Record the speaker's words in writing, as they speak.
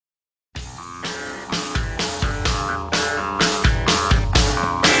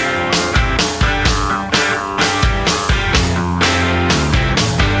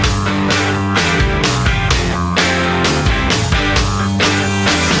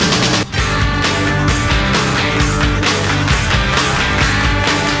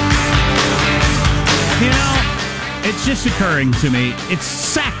just occurring to me, it's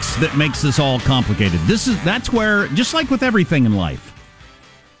sex that makes this all complicated. That's where, just like with everything in life.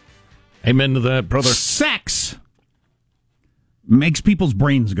 Amen to that, brother. Sex makes people's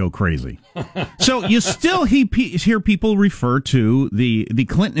brains go crazy. So you still hear people refer to the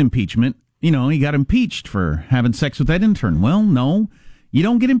Clinton impeachment. You know, he got impeached for having sex with that intern. Well, no, you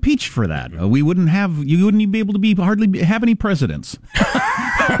don't get impeached for that. You wouldn't even be able to hardly have any presidents.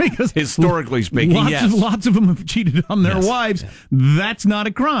 Because historically speaking, lots of them have cheated on their wives. Yes. That's not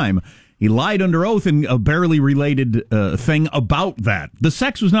a crime. He lied under oath in a barely related thing about that. The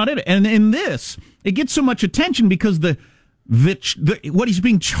sex was not it. And in this, it gets so much attention because what he's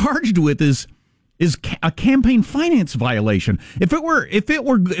being charged with is a campaign finance violation. If it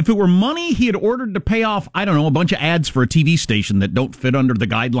were money he had ordered to pay off, I don't know, a bunch of ads for a TV station that don't fit under the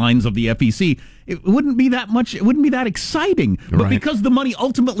guidelines of the FEC, it wouldn't be that much. It wouldn't be that exciting. But because the money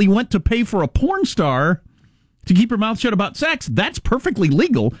ultimately went to pay for a porn star to keep her mouth shut about sex, that's perfectly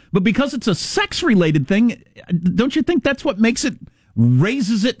legal. But because it's a sex-related thing, don't you think that's what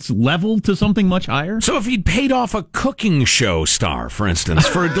raises its level to something much higher? So if he'd paid off a cooking show star, for instance,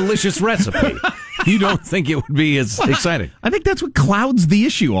 for a delicious recipe, you don't think it would be as exciting? I think that's what clouds the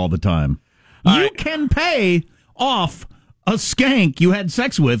issue all the time. You can pay off a skank you had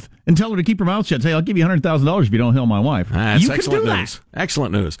sex with and tell her to keep her mouth shut. Say, I'll give you $100,000 if you don't kill my wife. That's you can excellent do news. That.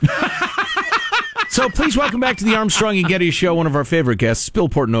 Excellent news. So please welcome back to the Armstrong and Getty Show one of our favorite guests. Bill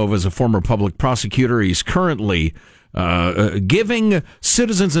Portonova is a former public prosecutor. He's currently giving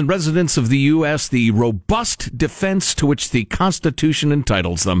citizens and residents of the U.S. the robust defense to which the Constitution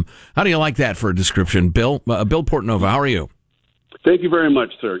entitles them. How do you like that for a description, Bill? Bill Portonova, how are you? Thank you very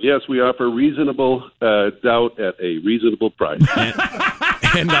much, sir. Yes, we offer reasonable doubt at a reasonable price.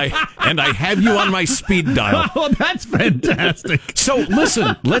 And I have you on my speed dial. Oh, that's fantastic. So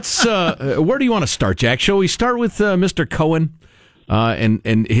listen, let's. Where do you want to start, Jack? Shall we start with Mr. Cohen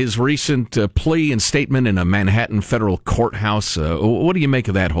and his recent plea and statement in a Manhattan federal courthouse? What do you make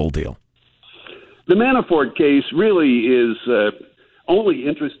of that whole deal? The Manafort case really is only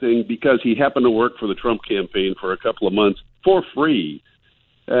interesting because he happened to work for the Trump campaign for a couple of months for free.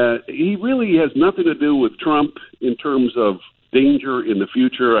 He really has nothing to do with Trump in terms of danger in the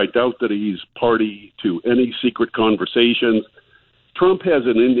future. I doubt that he's party to any secret conversations. Trump has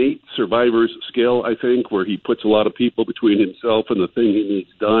an innate survivor's skill, I think, where he puts a lot of people between himself and the thing he needs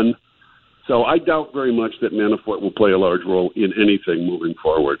done. So I doubt very much that Manafort will play a large role in anything moving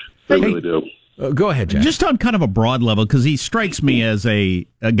forward. I really do. Go ahead, Jack. Just on kind of a broad level, because he strikes me as a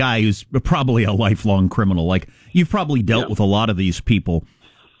guy who's probably a lifelong criminal. Like, you've probably dealt with a lot of these people.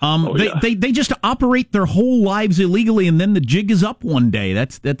 They just operate their whole lives illegally, and then the jig is up one day.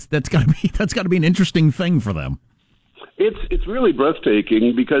 That's got to be an interesting thing for them. It's really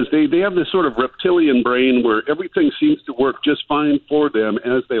breathtaking because they have this sort of reptilian brain where everything seems to work just fine for them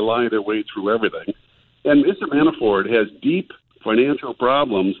as they lie their way through everything. And Mr. Manafort has deep financial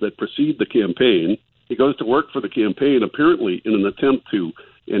problems that precede the campaign. He goes to work for the campaign apparently in an attempt to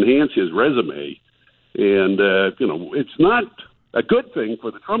enhance his resume, and it's not a good thing for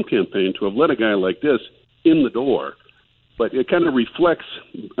the Trump campaign to have let a guy like this in the door, but it kind of reflects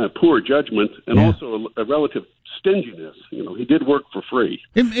poor judgment and also a relative stinginess. He did work for free.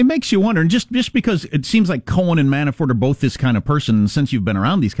 It makes you wonder, and just because it seems like Cohen and Manafort are both this kind of person, and since you've been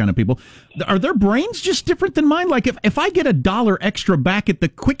around these kind of people, are their brains just different than mine? Like, if I get $1 extra back at the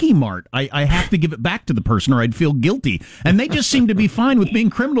Quickie Mart, I have to give it back to the person or I'd feel guilty. And they just seem to be fine with being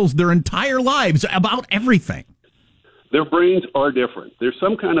criminals their entire lives about everything. Their brains are different. There's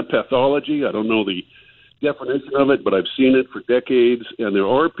some kind of pathology. I don't know the definition of it, but I've seen it for decades, and there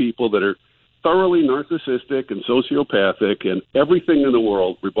are people that are thoroughly narcissistic and sociopathic, and everything in the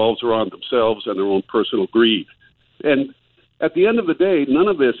world revolves around themselves and their own personal greed. And at the end of the day, none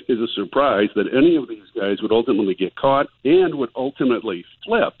of this is a surprise that any of these guys would ultimately get caught and would ultimately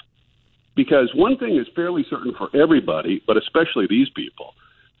flip, because one thing is fairly certain for everybody, but especially these people,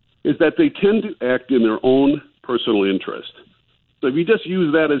 is that they tend to act in their own personal interest. So if you just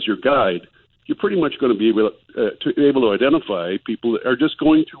use that as your guide, you're pretty much going to be able to identify people that are just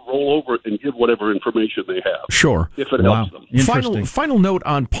going to roll over and give whatever information they have. Sure. If it helps them. Final note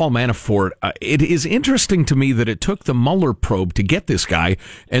on Paul Manafort. It is interesting to me that it took the Mueller probe to get this guy,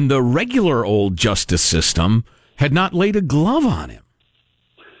 and the regular old justice system had not laid a glove on him.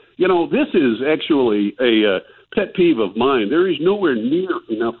 This is actually a pet peeve of mine. There is nowhere near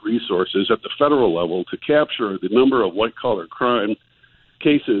enough resources at the federal level to capture the number of white-collar crime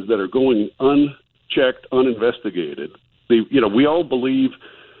cases that are going unchecked, uninvestigated. We all believe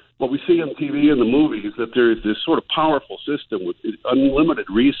what we see on TV and the movies, that there is this sort of powerful system with unlimited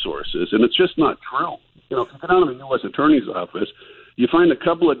resources, and it's just not true. If you get out of the U.S. Attorney's Office, you find a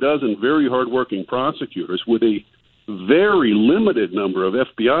couple of dozen very hardworking prosecutors with a very limited number of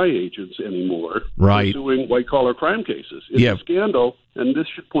FBI agents anymore pursuing white-collar crime cases. It's a scandal, and this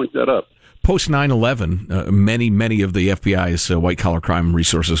should point that up. Post 9/11, many of the FBI's white-collar crime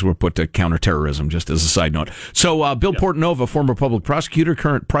resources were put to counterterrorism, just as a side note. So Bill Portonova, former public prosecutor,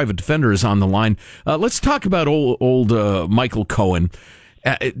 current private defender, is on the line. Let's talk about old Michael Cohen.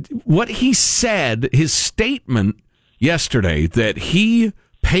 What he said, his statement yesterday, that he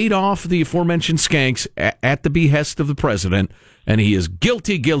paid off the aforementioned skanks at the behest of the president, and he is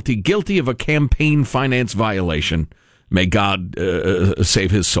guilty of a campaign finance violation. May God save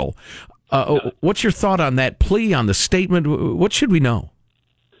his soul. What's your thought on that plea, on the statement? What should we know?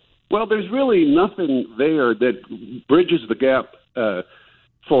 Well, there's really nothing there that bridges the gap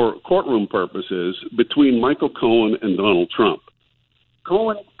for courtroom purposes between Michael Cohen and Donald Trump.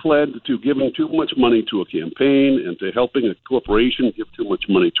 Cohen pled to giving too much money to a campaign and to helping a corporation give too much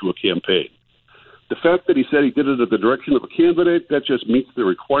money to a campaign. The fact that he said he did it at the direction of a candidate, that just meets the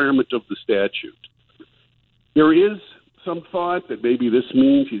requirement of the statute. There is some thought that maybe this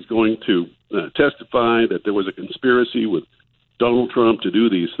means he's going to testify that there was a conspiracy with Donald Trump to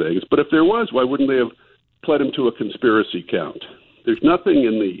do these things. But if there was, why wouldn't they have pled him to a conspiracy count? There's nothing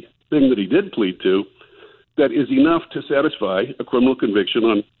in the thing that he did plead to that is enough to satisfy a criminal conviction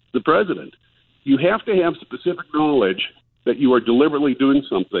on the president. You have to have specific knowledge that you are deliberately doing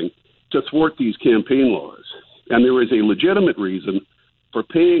something to thwart these campaign laws. And there is a legitimate reason for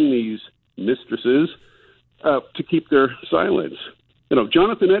paying these mistresses to keep their silence.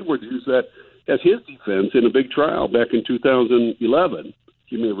 Jonathan Edwards used that as his defense in a big trial back in 2011.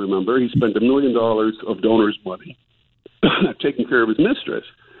 You may remember he spent $1 million of donors' money taking care of his mistress.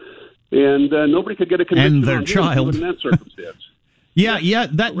 And nobody could get a conviction and their on child him in that circumstance.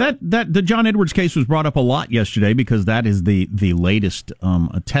 That the John Edwards case was brought up a lot yesterday because that is the latest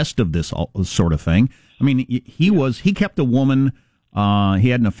test of this sort of thing. I mean, he kept a woman he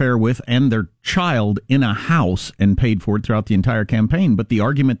had an affair with and their child in a house and paid for it throughout the entire campaign. But the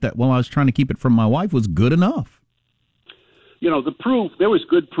argument that, I was trying to keep it from my wife was good enough. The proof, there was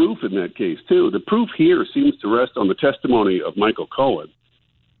good proof in that case, too. The proof here seems to rest on the testimony of Michael Cohen.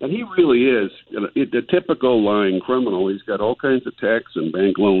 And he really is a typical lying criminal. He's got all kinds of tax and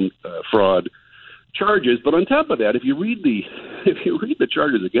bank loan fraud charges. But on top of that, if you read the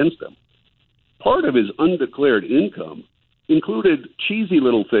charges against him, part of his undeclared income included cheesy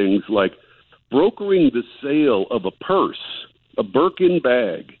little things like brokering the sale of a purse, a Birkin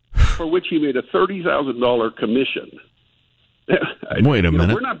bag, for which he made a $30,000 commission. Wait a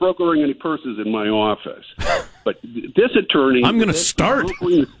minute. We're not brokering any purses in my office. But this attorney... I'm going to start.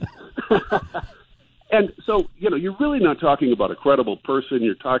 And so, you're really not talking about a credible person.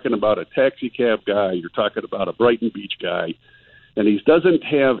 You're talking about a taxi cab guy. You're talking about a Brighton Beach guy. And he doesn't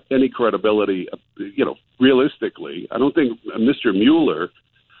have any credibility, realistically. I don't think Mr. Mueller,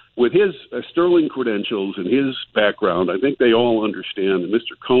 with his sterling credentials and his background, I think they all understand that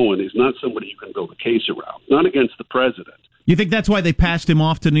Mr. Cohen is not somebody you can build a case around, not against the president. You think that's why they passed him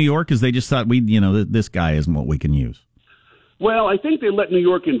off to New York? Because they just thought, this guy isn't what we can use? Well, I think they let New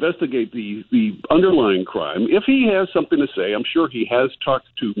York investigate the underlying crime. If he has something to say, I'm sure he has talked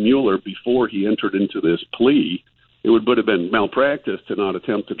to Mueller before he entered into this plea. It would have been malpractice to not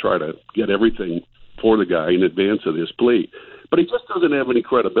attempt to try to get everything for the guy in advance of this plea. But he just doesn't have any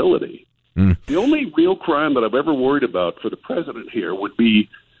credibility. The only real crime that I've ever worried about for the president here would be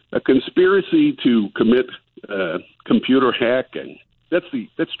a conspiracy to commit computer hacking. That's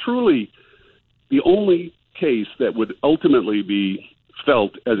truly the only case that would ultimately be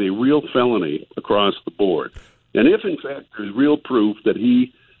felt as a real felony across the board. And if, in fact, there's real proof that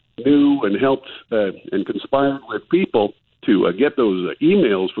he knew and helped and conspired with people to get those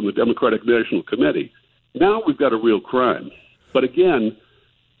emails from the Democratic National Committee, now we've got a real crime. But again,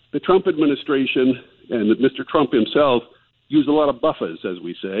 the Trump administration and Mr. Trump himself use a lot of buffers, as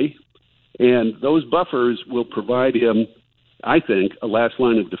we say, and those buffers will provide him, I think, a last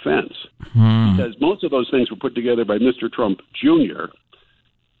line of defense. Because most of those things were put together by Mr. Trump Jr.,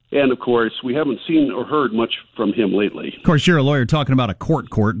 and, of course, we haven't seen or heard much from him lately. Of course, you're a lawyer talking about a court.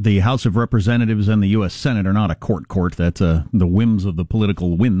 The House of Representatives and the U.S. Senate are not a court. That's the whims of the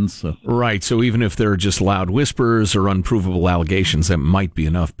political winds. So. Right, so even if they're just loud whispers or unprovable allegations, that might be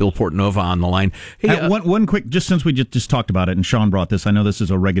enough. Bill Portonova on the line. Hey, one quick, just since we just talked about it, and Sean brought this, I know this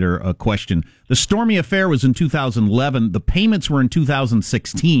is a regular question. The Stormy affair was in 2011. The payments were in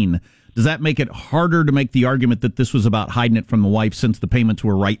 2016. Does that make it harder to make the argument that this was about hiding it from the wife since the payments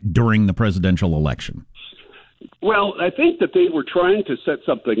were right during the presidential election? Well, I think that they were trying to set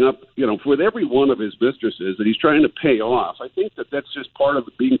something up, with every one of his mistresses that he's trying to pay off. I think that that's just part of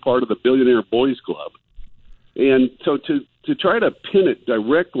being part of the Billionaire Boys Club. And so to try to pin it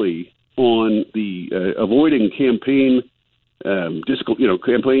directly on the avoiding campaign disclosure,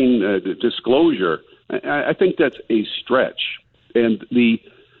 I think that's a stretch. And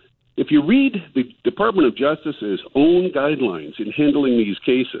if you read the Department of Justice's own guidelines in handling these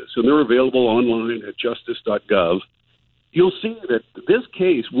cases, and they're available online at justice.gov, you'll see that this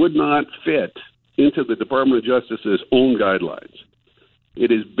case would not fit into the Department of Justice's own guidelines.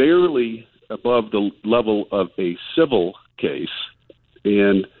 It is barely above the level of a civil case,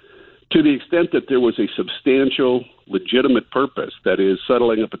 and to the extent that there was a substantial, legitimate purpose, that is,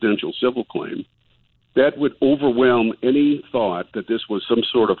 settling a potential civil claim, that would overwhelm any thought that this was some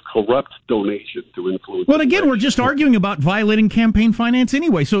sort of corrupt donation to influence. Well, again, we're just arguing about violating campaign finance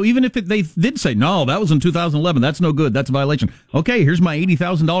anyway. So even if they did say, no, that was in 2011, that's no good, that's a violation. Okay, here's my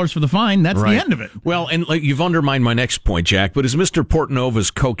 $80,000 for the fine. That's right. The end of it. Well, and you've undermined my next point, Jack, but as Mr.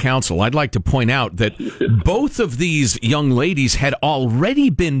 Portonova's co-counsel, I'd like to point out that both of these young ladies had already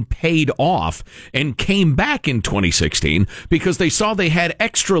been paid off and came back in 2016 because they saw they had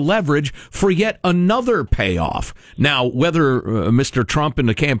extra leverage for yet another payoff. Now, whether Mr. Trump and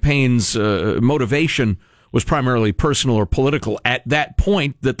the campaign's motivation was primarily personal or political at that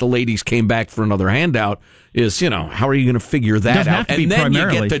point that the ladies came back for another handout is, how are you going to figure that out? And then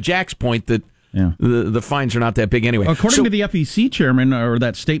you get to Jack's point that the fines are not that big anyway. According to the FEC chairman, or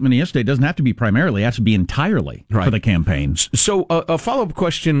that statement yesterday, it doesn't have to be primarily, it has to be entirely for the campaign. So a follow-up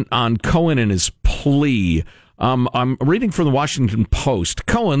question on Cohen and his plea. I'm reading from the Washington Post.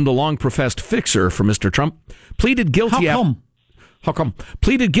 Cohen, the long-professed fixer for Mr. Trump, pleaded guilty. How come?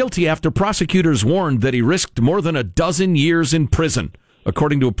 Pleaded guilty after prosecutors warned that he risked more than a dozen years in prison,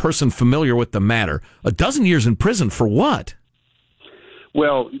 according to a person familiar with the matter. A dozen years in prison for what?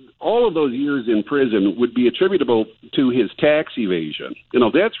 Well, all of those years in prison would be attributable to his tax evasion.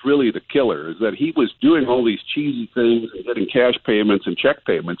 That's really the killer, is that he was doing all these cheesy things and getting cash payments and check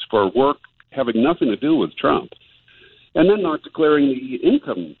payments for work having nothing to do with Trump, and then not declaring the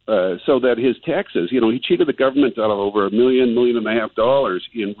income so that his taxes, he cheated the government out of over $1.5 million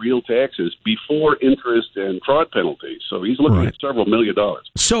in real taxes before interest and fraud penalties. So he's looking at several $1 million.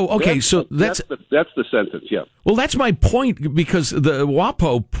 So, okay, that's the sentence, yeah. Well, that's my point, because the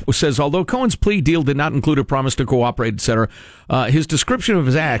WAPO says, although Cohen's plea deal did not include a promise to cooperate, etc., his description of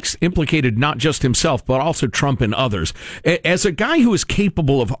his acts implicated not just himself, but also Trump and others. As a guy who is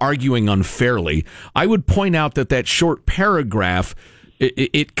capable of arguing unfairly, I would point out that short paragraph,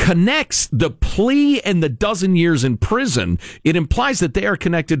 it connects the plea and the dozen years in prison. It implies that they are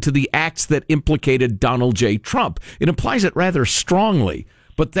connected to the acts that implicated Donald J. Trump. It implies it rather strongly,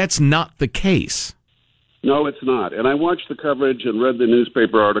 but that's not the case. No, it's not. And I watched the coverage and read the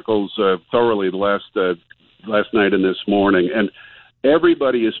newspaper articles thoroughly last night and this morning, and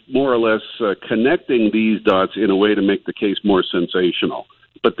everybody is more or less connecting these dots in a way to make the case more sensational.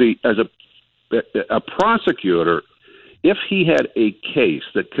 But as a prosecutor, if he had a case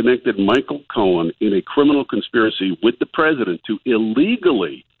that connected Michael Cohen in a criminal conspiracy with the president to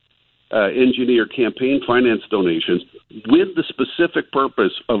illegally engineer campaign finance donations with the specific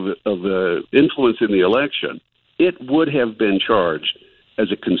purpose of influencing the election, it would have been charged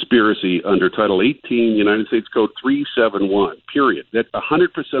as a conspiracy under Title 18, United States Code 371, period. That 100%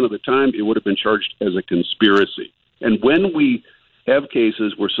 of the time, it would have been charged as a conspiracy. And when we have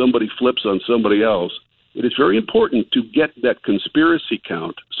cases where somebody flips on somebody else, it is very important to get that conspiracy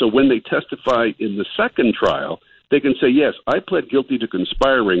count, so when they testify in the second trial, they can say, yes, I pled guilty to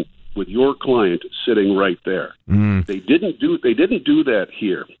conspiring with your client sitting right there. They didn't do that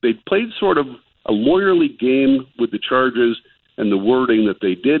here. They played sort of a lawyerly game with the charges and the wording that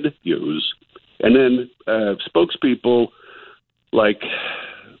they did use, and then spokespeople like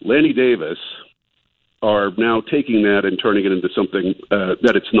Lanny Davis are now taking that and turning it into something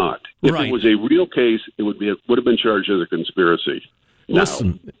that it's not. If it was a real case, it would have been charged as a conspiracy.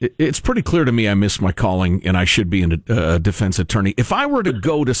 Listen, it's pretty clear to me I missed my calling and I should be a defense attorney. If I were to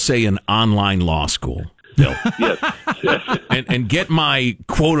go to, say, an online law school, Bill, yes. and get my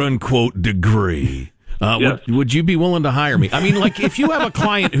quote-unquote degree, would you be willing to hire me? I mean, like, if you have a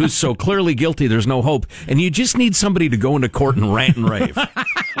client who's so clearly guilty there's no hope, and you just need somebody to go into court and rant and rave,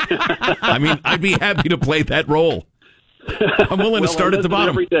 I mean, I'd be happy to play that role. I'm willing to start at the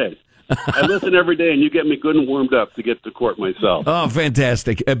bottom. Every day. I listen every day, and you get me good and warmed up to get to court myself. Oh,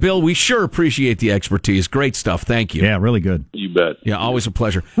 fantastic. Bill, we sure appreciate the expertise. Great stuff. Thank you. Yeah, really good. You bet. Yeah, always a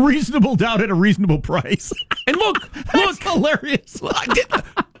pleasure. Reasonable doubt at a reasonable price. And look, hilarious.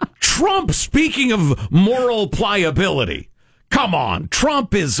 Trump, speaking of moral pliability, come on,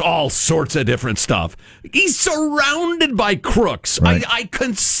 Trump is all sorts of different stuff. He's surrounded by crooks. Right. I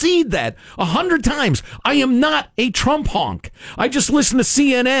concede that 100 times. I am not a Trump honk. I just listened to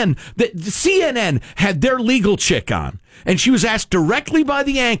CNN. CNN had their legal chick on, and she was asked directly by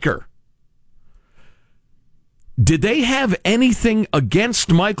the anchor, did they have anything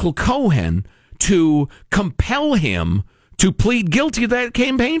against Michael Cohen to compel him to plead guilty of that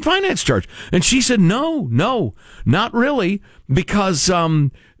campaign finance charge? And she said, no, not really, because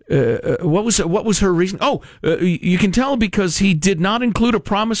what was her reason? You can tell because he did not include a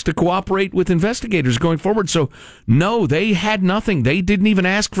promise to cooperate with investigators going forward. So, no, they had nothing. They didn't even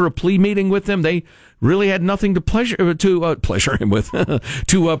ask for a plea meeting with him. They really had nothing to pleasure him with,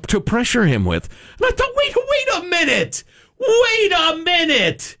 to pressure him with. And I thought, wait a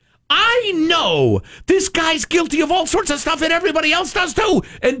minute. I know this guy's guilty of all sorts of stuff, and everybody else does too.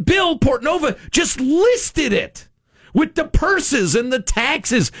 And Bill Portonova just listed it with the purses and the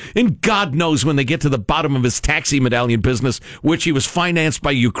taxes. And God knows when they get to the bottom of his taxi medallion business, which he was financed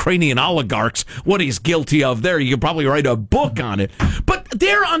by Ukrainian oligarchs, what he's guilty of there. You could probably write a book on it. But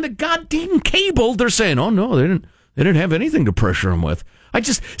they're on the goddamn cable. They're saying, oh, no, they didn't have anything to pressure him with.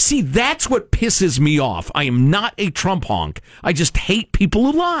 That's what pisses me off. I am not a Trump honk. I just hate people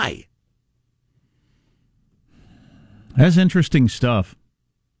who lie. That's interesting stuff.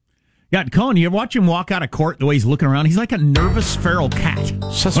 Yeah, Cohen, you watch him walk out of court, the way he's looking around. He's like a nervous feral cat.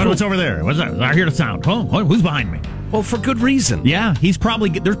 What's over there? What's that? I hear the sound. Oh, who's behind me? Well, for good reason. Yeah, there's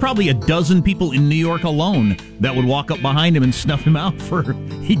probably a dozen people in New York alone that would walk up behind him and snuff him out for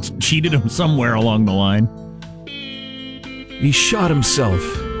he cheated him somewhere along the line. He shot himself.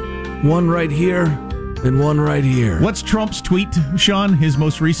 One right here and one right here. What's Trump's tweet, Sean? His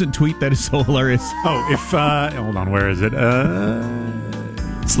most recent tweet that is so hilarious. Hold on, where is it?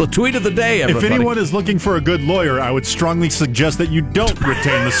 It's the tweet of the day, everybody. If anyone is looking for a good lawyer, I would strongly suggest that you don't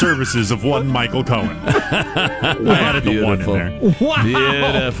retain the services of one Michael Cohen. I added the one in there. Wow.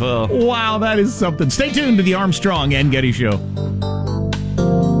 Beautiful. Wow, that is something. Stay tuned to the Armstrong and Getty Show.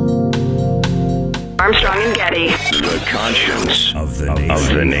 Armstrong and Getty. The conscience of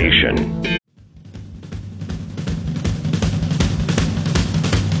the nation.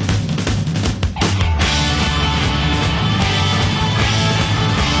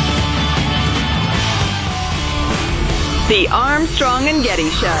 The Armstrong and Getty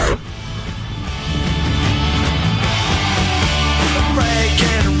Show.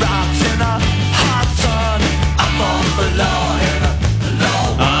 Breaking rocks in a hot sun. I'm on the law.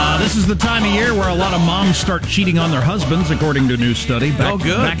 This is the time of year where a lot of moms start cheating on their husbands, according to a new study.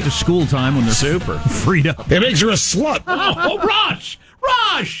 Back to school time when they're super freed up. It makes her a slut.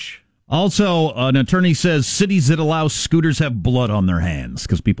 Rush! Also, an attorney says cities that allow scooters have blood on their hands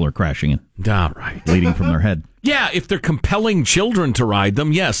because people are crashing in. All right. Bleeding from their head. Yeah, if they're compelling children to ride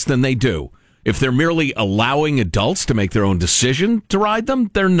them, yes, then they do. If they're merely allowing adults to make their own decision to ride them,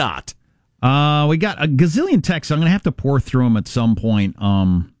 they're not. We got a gazillion texts. I'm going to have to pour through them at some point.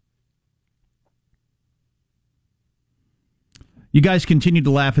 You guys continue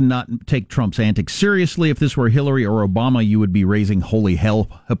to laugh and not take Trump's antics seriously. If this were Hillary or Obama, you would be raising holy hell.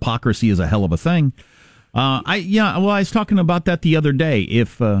 Hypocrisy is a hell of a thing. I was talking about that the other day.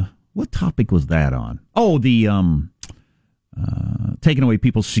 What topic was that on? Oh, the taking away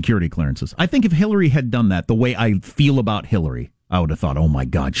people's security clearances. I think if Hillary had done that, the way I feel about Hillary, I would have thought, oh my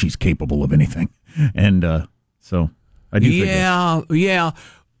God, she's capable of anything. And so I do think that. Yeah.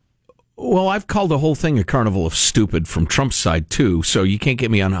 Well, I've called the whole thing a carnival of stupid from Trump's side, too, so you can't get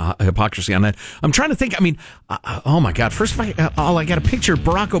me on hypocrisy on that. I'm trying to think, oh, my God. First of all, I got a picture of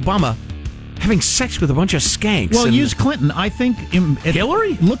Barack Obama having sex with a bunch of skanks. Well, use Clinton. I think...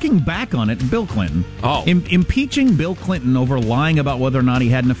 Hillary? Looking back on it, Bill Clinton. Oh. Impeaching Bill Clinton over lying about whether or not he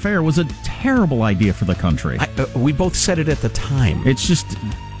had an affair was a terrible idea for the country. We both said it at the time. It's just...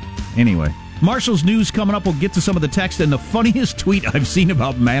 Anyway... Marshall's news coming up. We'll get to some of the text and the funniest tweet I've seen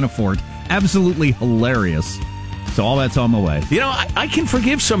about Manafort. Absolutely hilarious. So all that's on the way. You know, I can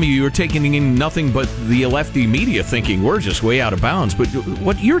forgive some of you who are taking in nothing but the lefty media thinking we're just way out of bounds, but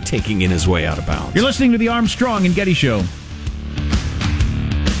what you're taking in is way out of bounds. You're listening to the Armstrong and Getty Show.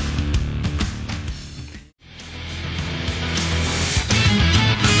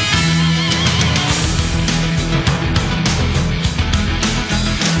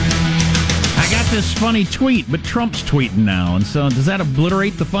 This funny tweet, but Trump's tweeting now, and so does that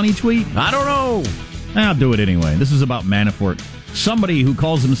obliterate the funny tweet? I don't know. I'll do it anyway. This is about Manafort. Somebody who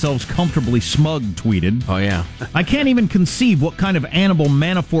calls themselves Comfortably Smug tweeted, Oh, yeah. I can't even conceive what kind of animal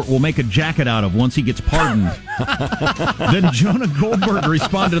Manafort will make a jacket out of once he gets pardoned. Then Jonah Goldberg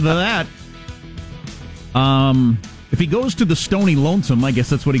responded to that. If he goes to the Stony Lonesome, I guess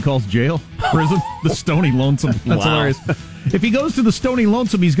that's what he calls jail, prison, the Stony Lonesome. That's hilarious. If he goes to the Stony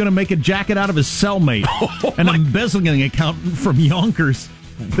Lonesome, he's going to make a jacket out of his cellmate, an embezzling accountant from Yonkers.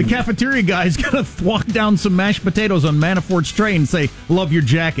 The cafeteria guy is going to walk down some mashed potatoes on Manafort's tray and say, love your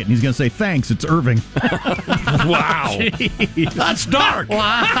jacket. And he's going to say, thanks, it's Irving. Wow. That's dark.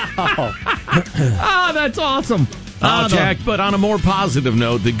 Wow. That's awesome. Jack, but on a more positive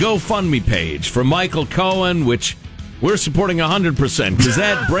note, the GoFundMe page for Michael Cohen, which we're supporting 100%, because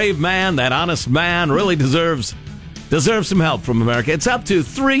that brave man, that honest man, really deserves some help from America. It's up to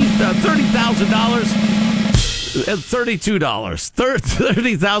 $30,000. $32.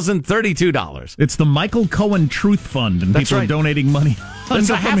 $30,032. It's the Michael Cohen Truth Fund, and people are donating money. It's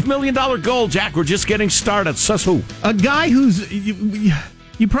a $500,000 goal, Jack. We're just getting started. Suss who? A guy who's... You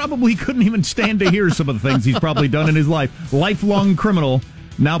probably couldn't even stand to hear some of the things he's probably done in his life. Lifelong criminal.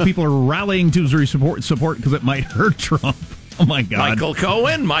 Now people are rallying to his support because it might hurt Trump. Oh, my God. Michael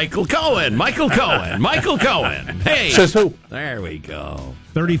Cohen. Hey. Says who? There we go.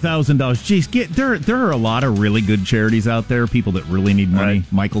 $30,000. Jeez, there are a lot of really good charities out there, people that really need money.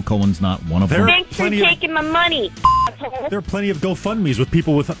 Right. Michael Cohen's not one of them. Thanks for taking my money. There are plenty of GoFundMes with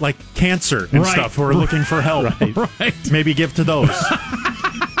people with, like, cancer and stuff who are looking for help. Right. Maybe give to those.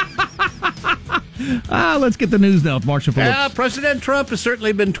 Let's get the news now with Marcia Phillips. President Trump has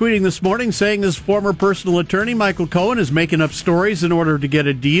certainly been tweeting this morning saying his former personal attorney, Michael Cohen, is making up stories in order to get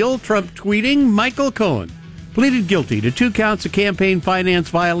a deal. Trump tweeting, Michael Cohen pleaded guilty to 2 counts of campaign finance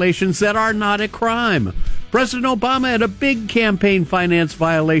violations that are not a crime. President Obama had a big campaign finance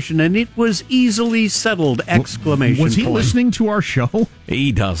violation, and it was easily settled! Exclamation Was he point. listening to our show?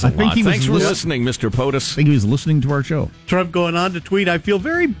 He does a lot. Thanks for listening, Mr. POTUS. I think he was listening to our show. Trump going on to tweet, I feel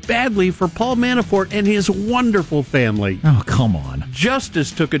very badly for Paul Manafort and his wonderful family. Oh, come on.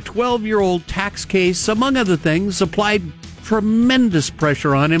 Justice took a 12-year-old tax case, among other things, applied tremendous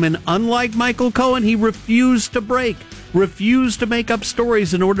pressure on him, and unlike Michael Cohen, he refused to make up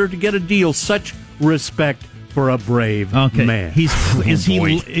stories in order to get a deal. Such respect for a brave man.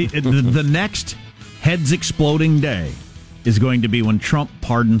 The next heads exploding day is going to be when Trump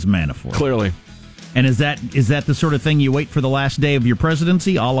pardons Manafort. Clearly. And is that the sort of thing you wait for the last day of your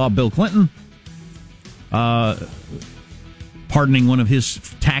presidency, a la Bill Clinton? Pardoning one of his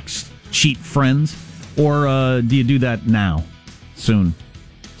tax cheat friends? Or do you do that now, soon,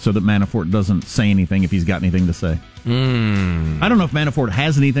 so that Manafort doesn't say anything if he's got anything to say? I don't know if Manafort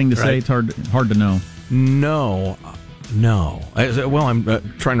has anything to say. It's hard to know. No. Well, I'm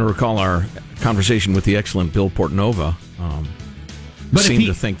trying to recall our conversation with the excellent Bill Portonova. But seemed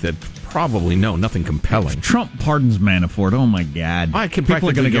to think that probably nothing compelling. If Trump pardons Manafort, oh my God. I can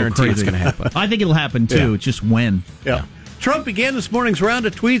practically guarantee it's going to happen. I think it'll happen too. Yeah. It's just when. Yeah. Trump began this morning's round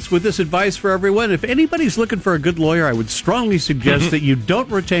of tweets with this advice for everyone. If anybody's looking for a good lawyer, I would strongly suggest that you don't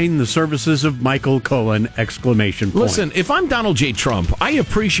retain the services of Michael Cohen! Exclamation point. Listen, if I'm Donald J. Trump, I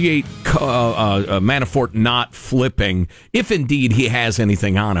appreciate Manafort not flipping, if indeed he has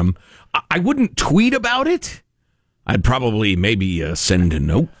anything on him. I wouldn't tweet about it. I'd probably maybe send a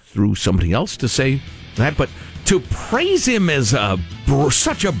note through somebody else to say that. But to praise him as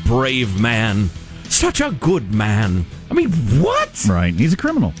such a brave man, such a good man. I mean, what? Right. He's a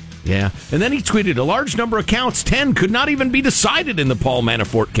criminal. Yeah. And then he tweeted, a large number of counts, 10, could not even be decided in the Paul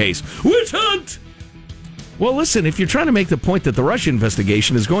Manafort case. Witch hunt! Well, listen, if you're trying to make the point that the Russia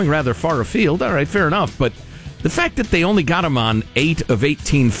investigation is going rather far afield, all right, fair enough. But the fact that they only got him on 8 of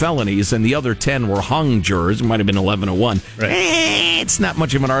 18 felonies and the other 10 were hung jurors, it might have been 11-1. Right. It's not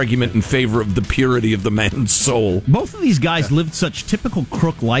much of an argument in favor of the purity of the man's soul. Both of these guys lived such typical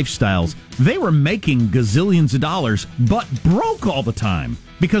crook lifestyles. They were making gazillions of dollars, but broke all the time.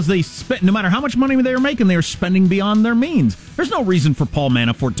 Because they spent, no matter how much money they were making, they were spending beyond their means. There's no reason for Paul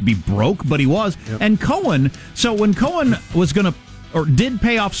Manafort to be broke, but he was. Yep. And Cohen, so when Cohen was going to, or did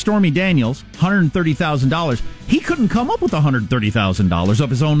pay off Stormy Daniels $130,000, he couldn't come up with $130,000 of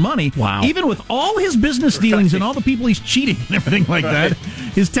his own money. Wow. Even with all his business dealings and all the people he's cheating and everything like that,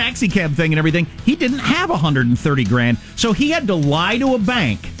 his taxi cab thing and everything, he didn't have $130,000. So he had to lie to a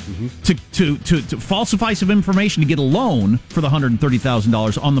bank to falsify some information to get a loan for the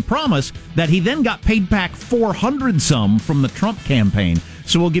 $130,000 on the promise that he then got paid back 400 some from the Trump campaign.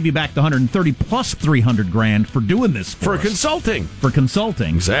 So we'll give you back the 130 plus 300 grand for doing this for us. consulting. For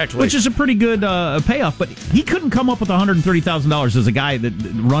consulting, exactly, which is a pretty good payoff. But he couldn't come up with $130,000 as a guy that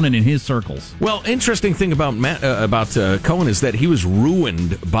running in his circles. Well, interesting thing about Cohen is that he was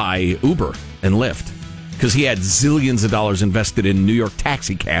ruined by Uber and Lyft because he had zillions of dollars invested in New York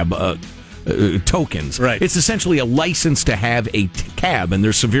taxi cab tokens. Right. It's essentially a license to have a cab, and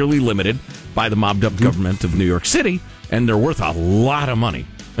they're severely limited by the mobbed-up government of New York City, and they're worth a lot of money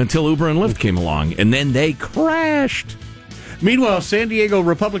until Uber and Lyft came along, and then they crashed. Meanwhile, San Diego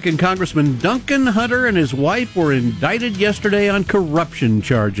Republican Congressman Duncan Hunter and his wife were indicted yesterday on corruption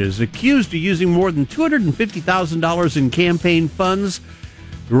charges, accused of using more than $250,000 in campaign funds.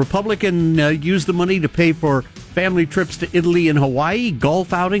 The Republican used the money to pay for family trips to Italy and Hawaii,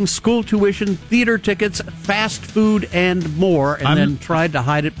 golf outings, school tuition, theater tickets, fast food, and more, and then tried to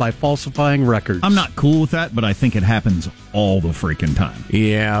hide it by falsifying records. I'm not cool with that, but I think it happens all the freaking time.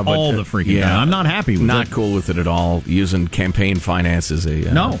 Yeah, but all the freaking time. I'm not happy with it. Not cool with it at all. Using campaign finance as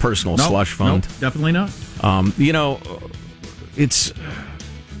a personal slush fund. No, definitely not. It's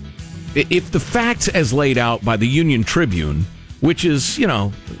if the facts as laid out by the Union Tribune, which is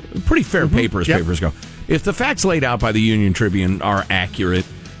pretty fair paper as papers go. If the facts laid out by the Union Tribune are accurate,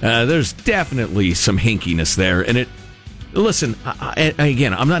 there's definitely some hinkiness there. And listen,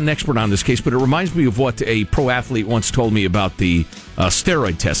 again, I'm not an expert on this case, but it reminds me of what a pro athlete once told me about the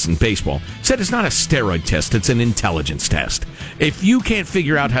steroid tests in baseball. He said it's not a steroid test, it's an intelligence test. If you can't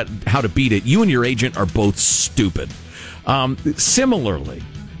figure out how to beat it, you and your agent are both stupid. Similarly,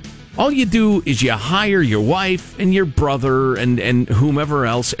 all you do is you hire your wife and your brother and whomever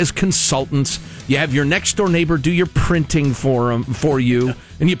else as consultants. You have your next door neighbor do your printing for you,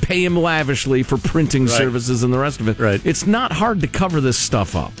 and you pay him lavishly for printing services and the rest of it. Right. It's not hard to cover this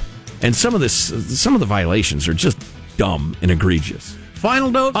stuff up, and some of the violations are just dumb and egregious. Final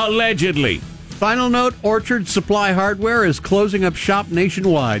note. Allegedly. Final note, Orchard Supply Hardware is closing up shop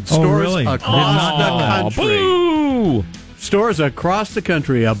nationwide. Stores really? across the country. Boo! Stores across the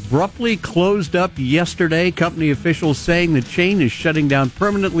country abruptly closed up yesterday. Company officials saying the chain is shutting down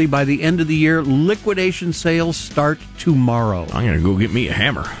permanently by the end of the year. Liquidation sales start tomorrow. I'm going to go get me a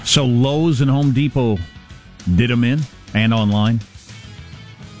hammer. So Lowe's and Home Depot did them in and online?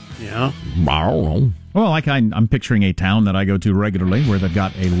 Yeah. I don't know. Well, I'm picturing a town that I go to regularly where they've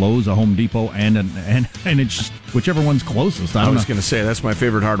got a Lowe's, a Home Depot, and it's just whichever one's closest. I was going to say that's my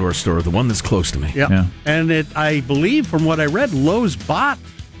favorite hardware store, the one that's close to me. Yep. Yeah. And I believe from what I read, Lowe's bought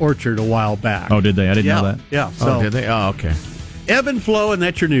Orchard a while back. Oh, did they? I didn't know that. Yeah. So, did they? Oh, okay. Ebb and flow, and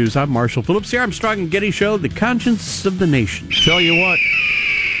that's your news. I'm Marshall Phillips, the Armstrong and Getty Show, the conscience of the nation. Tell you what,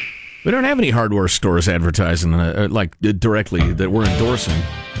 we don't have any hardware stores advertising directly that we're endorsing.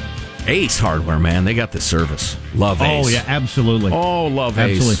 Ace Hardware, man, they got the service. Love Ace. Oh, yeah, absolutely. Oh, love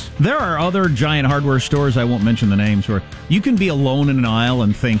Ace. Absolutely. There are other giant hardware stores, I won't mention the names, where you can be alone in an aisle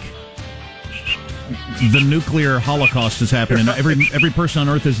and think the nuclear holocaust is happening. Every person on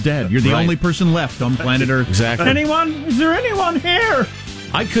Earth is dead. You're the only person left on planet Earth. Exactly. Anyone? Is there anyone here?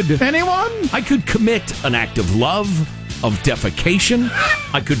 Anyone? I could commit an act of love, of defecation.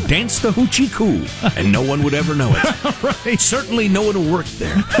 I could dance the hoochie coo, and no one would ever know it. Right. Certainly no one who worked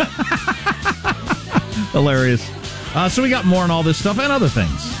there. Hilarious. So we got more on all this stuff and other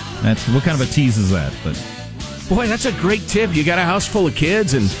things. That's what kind of a tease is that? But boy, that's a great tip. You got a house full of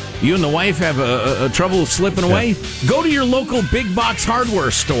kids, and you and the wife have a trouble slipping away. Go to your local big box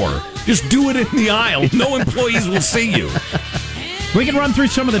hardware store. Just do it in the aisle. No employees will see you. We can run through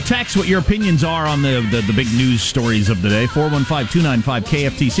some of the texts, what your opinions are on the big news stories of the day.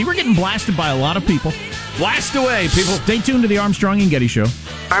 415-295-KFTC. We're getting blasted by a lot of people. Blast away, people. Stay tuned to the Armstrong and Getty Show.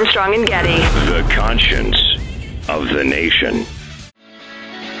 Armstrong and Getty. The conscience of the nation.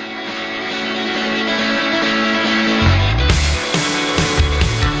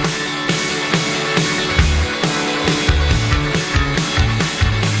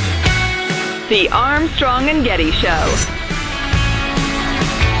 The Armstrong and Getty Show.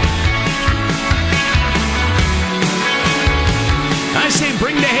 I say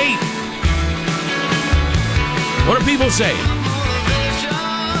bring the hate. What do people say?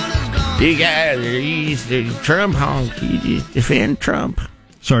 You guys, he's the Trump honk. You just defend Trump.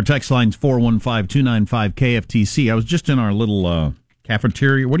 So our text line's 415-295-KFTC. I was just in our little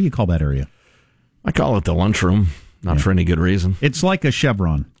cafeteria. What do you call that area? I call it the lunchroom. Not for any good reason. It's like a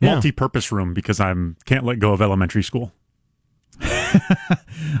Chevron. Multi-purpose room because can't let go of elementary school.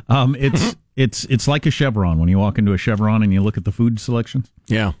 It's like a Chevron. When you walk into a Chevron and you look at the food selections,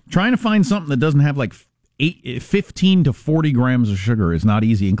 trying to find something that doesn't have like 15 to 40 grams of sugar is not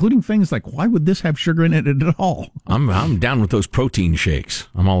easy, including things like, why would this have sugar in it at all? I'm down with those protein shakes.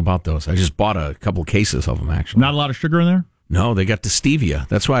 I'm all about those. I just bought a couple cases of them, actually. Not a lot of sugar in there? No, they got the stevia.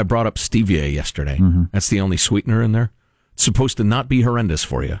 That's why I brought up stevia yesterday. Mm-hmm. That's the only sweetener in there. It's supposed to not be horrendous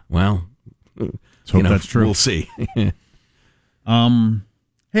for you. Well, let's hope that's true. We'll see. Hey, how long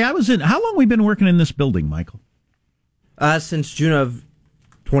have we been working in this building, Michael? Since June of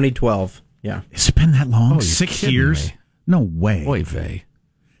 2012. Yeah. It's been that long? Oh, 6 years? Me. No way. Oy vey.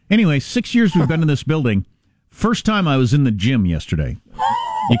 Anyway, 6 years we've been in this building. First time I was in the gym yesterday.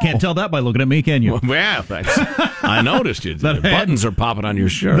 You can't tell that by looking at me, can you? Well, I noticed you. The buttons are popping on your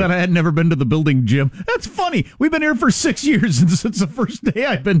shirt. That I had never been to the building gym. That's funny. We've been here for 6 years, and since the first day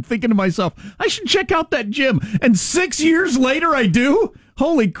I've been thinking to myself, I should check out that gym. And 6 years later I do?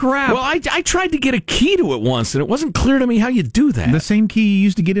 Holy crap. Well, I tried to get a key to it once, and it wasn't clear to me how you do that. The same key you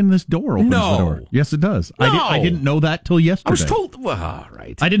used to get in this door opens the door. Yes, it does. No. I didn't know that till yesterday. I was told... Well,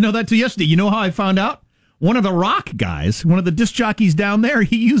 right. I didn't know that till yesterday. You know how I found out? One of the rock guys, one of the disc jockeys down there,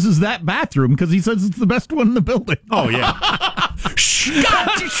 he uses that bathroom because he says it's the best one in the building. Oh, yeah.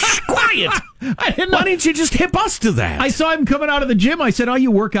 Quiet. Why didn't you just hip us to that? I saw him coming out of the gym. I said,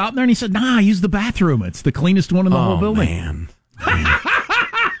 you work out in there? And he said, nah, I use the bathroom. It's the cleanest one in the whole building. Man.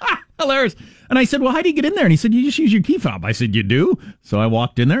 Hilarious. And I said, well, how do you get in there? And he said, you just use your key fob. I said, you do? So I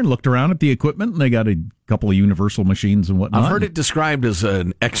walked in there and looked around at the equipment, and they got a couple of universal machines and whatnot. I've heard it described as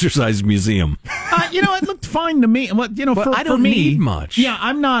an exercise museum. It looked fine to me. But I don't need much. Yeah,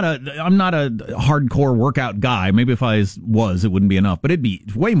 I'm not a hardcore workout guy. Maybe if I was, it wouldn't be enough. But it'd be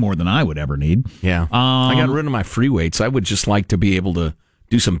way more than I would ever need. Yeah. I got rid of my free weights. I would just like to be able to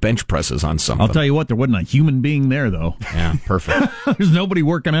do some bench presses on something. I'll tell you what, there wasn't a human being there, though. Yeah, perfect. There's nobody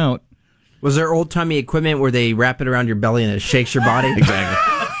working out. Was there old-timey equipment where they wrap it around your belly and it shakes your body? Exactly.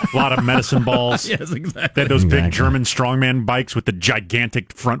 A lot of medicine balls. Yes, exactly. They had those big German strongman bikes with the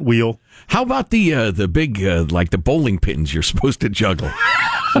gigantic front wheel. How about the big, like the bowling pins you're supposed to juggle?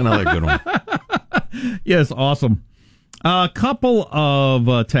 Another good one. Yes, awesome. A couple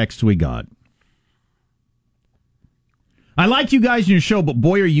of texts we got. I like you guys in your show, but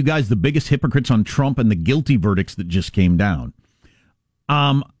boy, are you guys the biggest hypocrites on Trump and the guilty verdicts that just came down.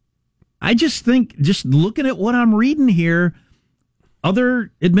 I just think, just looking at what I'm reading here,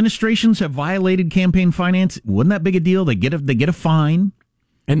 other administrations have violated campaign finance. Wasn't that big a deal? They get a fine,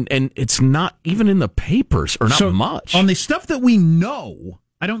 and it's not even in the papers or not much on the stuff that we know.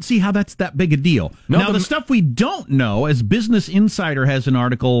 I don't see how that's that big a deal. No, now the stuff we don't know, as Business Insider has an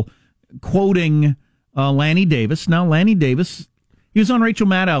article quoting Lanny Davis. Now Lanny Davis. He was on Rachel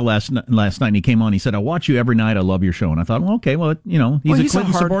Maddow last night, and he came on. He said, I watch you every night. I love your show. And I thought, well, okay, he's a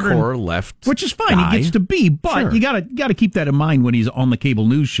hardcore left, which is fine. Guy. He gets to be, but you gotta keep that in mind when he's on the cable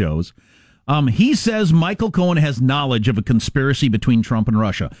news shows. He says Michael Cohen has knowledge of a conspiracy between Trump and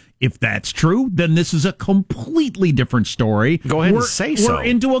Russia. If that's true, then this is a completely different story. Go ahead and say so. We're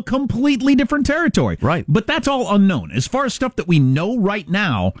into a completely different territory. Right. But that's all unknown. As far as stuff that we know right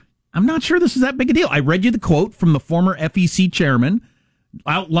now, I'm not sure this is that big a deal. I read you the quote from the former FEC chairman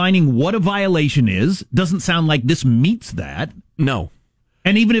outlining what a violation is. Doesn't sound like this meets that. No.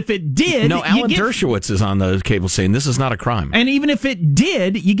 And even if it did... No, Alan Dershowitz is on the cable saying this is not a crime. And even if it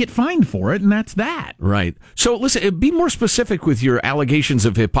did, you get fined for it, and that's that. Right. So listen, be more specific with your allegations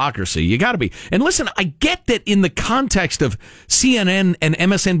of hypocrisy. You got to be. And listen, I get that in the context of CNN and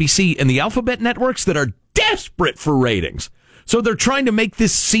MSNBC and the alphabet networks that are desperate for ratings. So they're trying to make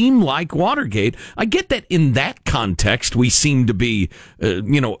this seem like Watergate. I get that in that context we seem to be,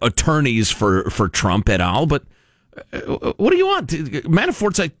 attorneys for Trump et al., but what do you want?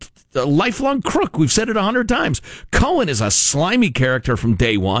 Manafort's a lifelong crook. We've said it 100 times. Cohen is a slimy character from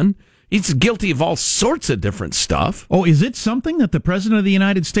day one. He's guilty of all sorts of different stuff. Oh, is it something that the President of the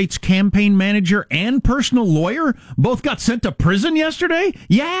United States campaign manager and personal lawyer both got sent to prison yesterday?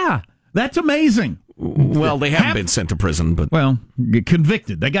 Yeah, that's amazing. Well, they haven't been sent to prison, but... Well,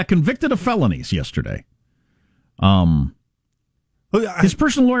 convicted. They got convicted of felonies yesterday. His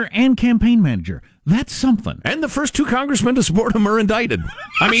personal lawyer and campaign manager. That's something. And the first two congressmen to support him are indicted.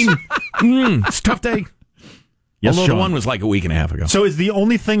 I mean, it's a tough day. Yes, although Sean. the one was like a week and a half ago. So is the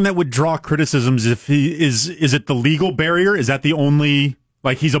only thing that would draw criticisms if is it the legal barrier? Is that the only...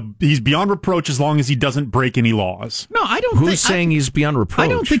 Like he's beyond reproach as long as he doesn't break any laws. No, I don't. Who's saying he's beyond reproach? I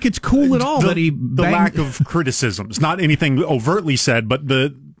don't think it's cool at all that he the lack of criticisms, not anything overtly said, but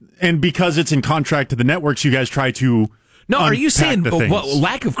because it's in contract to the networks, you guys try to. No, are you saying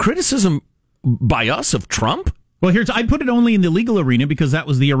lack of criticism by us of Trump? Well, I put it only in the legal arena because that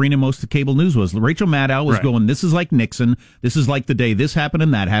was the arena most of the cable news was. Rachel Maddow was going, this is like Nixon. This is like the day this happened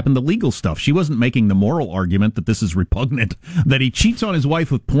and that happened, the legal stuff. She wasn't making the moral argument that this is repugnant, that he cheats on his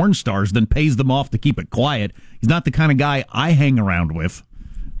wife with porn stars, then pays them off to keep it quiet. He's not the kind of guy I hang around with.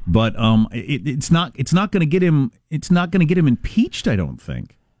 But it's not going to get him. It's not going to get him impeached, I don't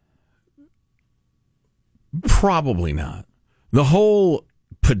think. Probably not. The whole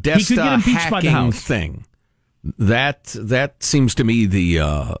Podesta hacking thing. That seems to me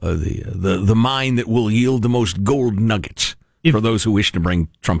the mine that will yield the most gold nuggets for those who wish to bring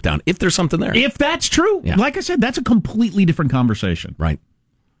Trump down. If there's something there. If that's true, like I said, that's a completely different conversation. Right.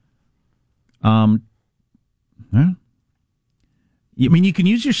 Yeah. I mean, you can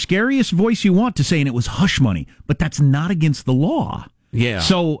use your scariest voice you want to say, and it was hush money, but that's not against the law. Yeah.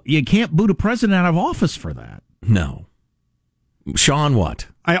 So you can't boot a president out of office for that. No. Sean, what?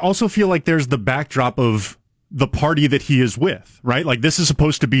 I also feel like there's the backdrop of the party that he is with, right? Like, this is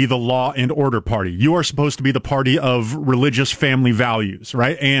supposed to be the law and order party. You are supposed to be the party of religious family values,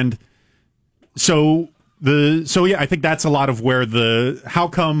 right? And so I think that's a lot of where how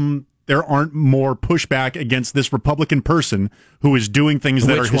come there aren't more pushback against this Republican person who is doing things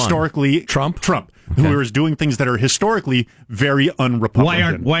that are historically Trump, okay. Who is doing things that are historically very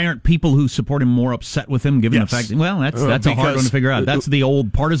un-Republican. Why aren't people who support him more upset with him, given the fact that, well, that's a hard one to figure out. That's the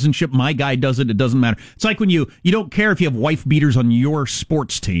old partisanship. My guy does it. It doesn't matter. It's like when you don't care if you have wife beaters on your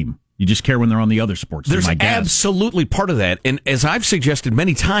sports team. You just care when they're on the other sports team. There's absolutely part of that. And as I've suggested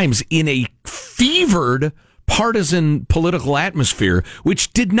many times, in a fevered partisan political atmosphere,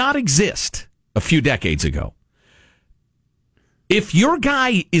 which did not exist a few decades ago. If your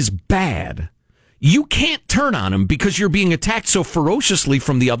guy is bad, you can't turn on him because you're being attacked so ferociously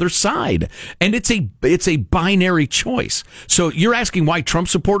from the other side. And it's a binary choice. So you're asking why Trump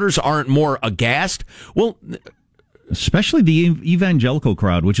supporters aren't more aghast? Well, especially the evangelical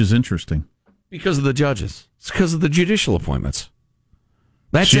crowd, which is interesting. Because of the judges. It's because of the judicial appointments.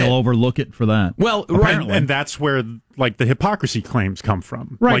 She'll overlook it for that. Well, apparently. And that's where the hypocrisy claims come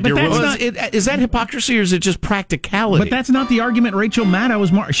from. Right, but is that hypocrisy or is it just practicality? But that's not the argument Rachel Maddow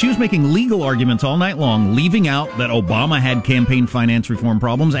was. She was making legal arguments all night long, leaving out that Obama had campaign finance reform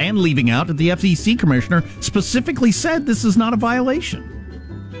problems and leaving out that the FCC commissioner specifically said this is not a violation.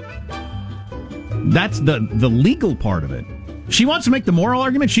 That's the legal part of it. She wants to make the moral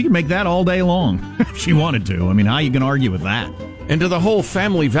argument. She can make that all day long if she wanted to. I mean, how are you going to argue with that? And to the whole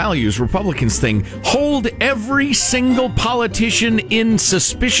family values Republicans thing, hold every single politician in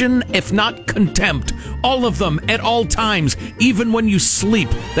suspicion, if not contempt. All of them at all times, even when you sleep.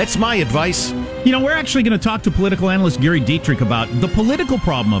 That's my advice. You know, we're actually going to talk to political analyst Gary Dietrich about the political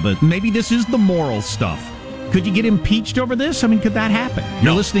problem of it. Maybe this is the moral stuff. Could you get impeached over this? I mean, could that happen?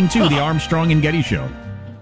 You're listening to the Armstrong and Getty Show.